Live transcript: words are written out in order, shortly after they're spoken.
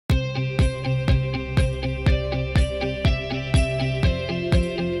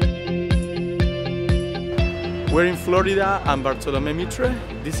We're in Florida and Bartolomé Mitre.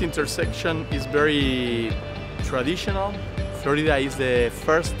 This intersection is very traditional. Florida is the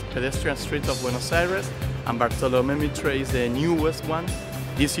first pedestrian street of Buenos Aires, and Bartolomé Mitre is the newest one.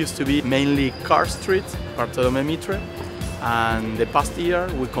 This used to be mainly car street, Bartolomé Mitre, and the past year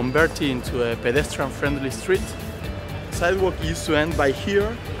we converted into a pedestrian-friendly street. The sidewalk used to end by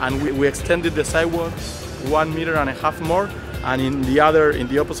here, and we extended the sidewalk 1.5 meters more, and in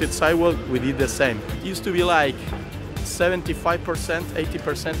the opposite sidewalk we did the same. It used to be like 75%,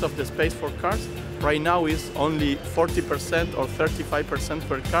 80% of the space for cars. Right now is only 40% or 35%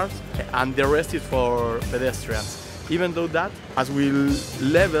 for cars, and the rest is for pedestrians. Even though that, as we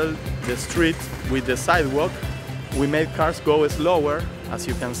level the street with the sidewalk, we made cars go slower. As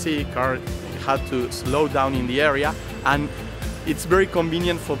you can see, cars had to slow down in the area, and it's very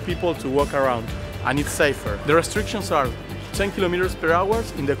convenient for people to walk around, and it's safer. The restrictions are 10 kilometers per hour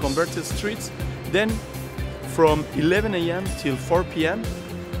in the converted streets. Then from 11 a.m. till 4 p.m.,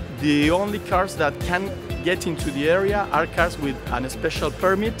 the only cars that can get into the area are cars with a special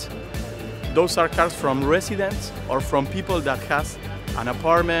permit. Those are cars from residents or from people that has an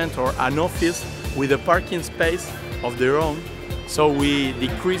apartment or an office with a parking space of their own. So we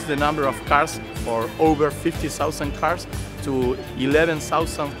decreased the number of cars for over 50,000 cars to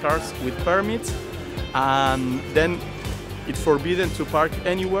 11,000 cars with permits. And then it's forbidden to park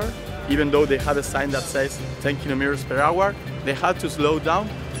anywhere, even though they have a sign that says 10 kilometers per hour. They had to slow down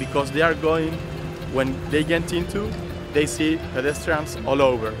because they are going, when they get into, they see pedestrians all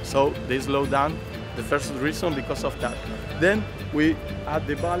over. So they slow down, the first reason because of that. Then we add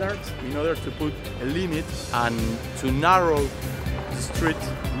the bollards in order to put a limit and to narrow the street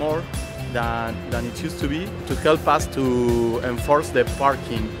more than it used to be, to help us to enforce the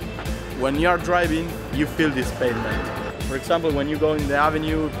parking. When you are driving, you feel this pavement. For example, when you go in the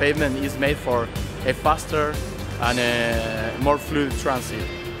avenue, pavement is made for a faster and a more fluid transit.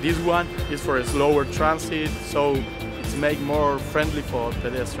 This one is for a slower transit, so it's made more friendly for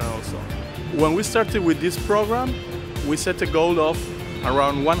pedestrians also. When we started with this program, we set a goal of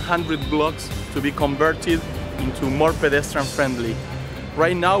around 100 blocks to be converted into more pedestrian friendly.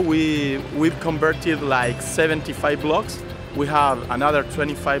 Right now we've converted like 75 blocks. We have another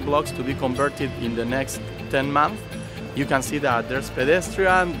 25 blocks to be converted in the next 10 months. You can see that there's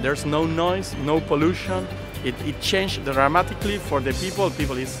pedestrian, there's no noise, no pollution. It changed dramatically for the people.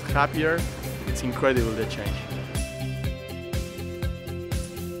 People is happier. It's incredible, the change.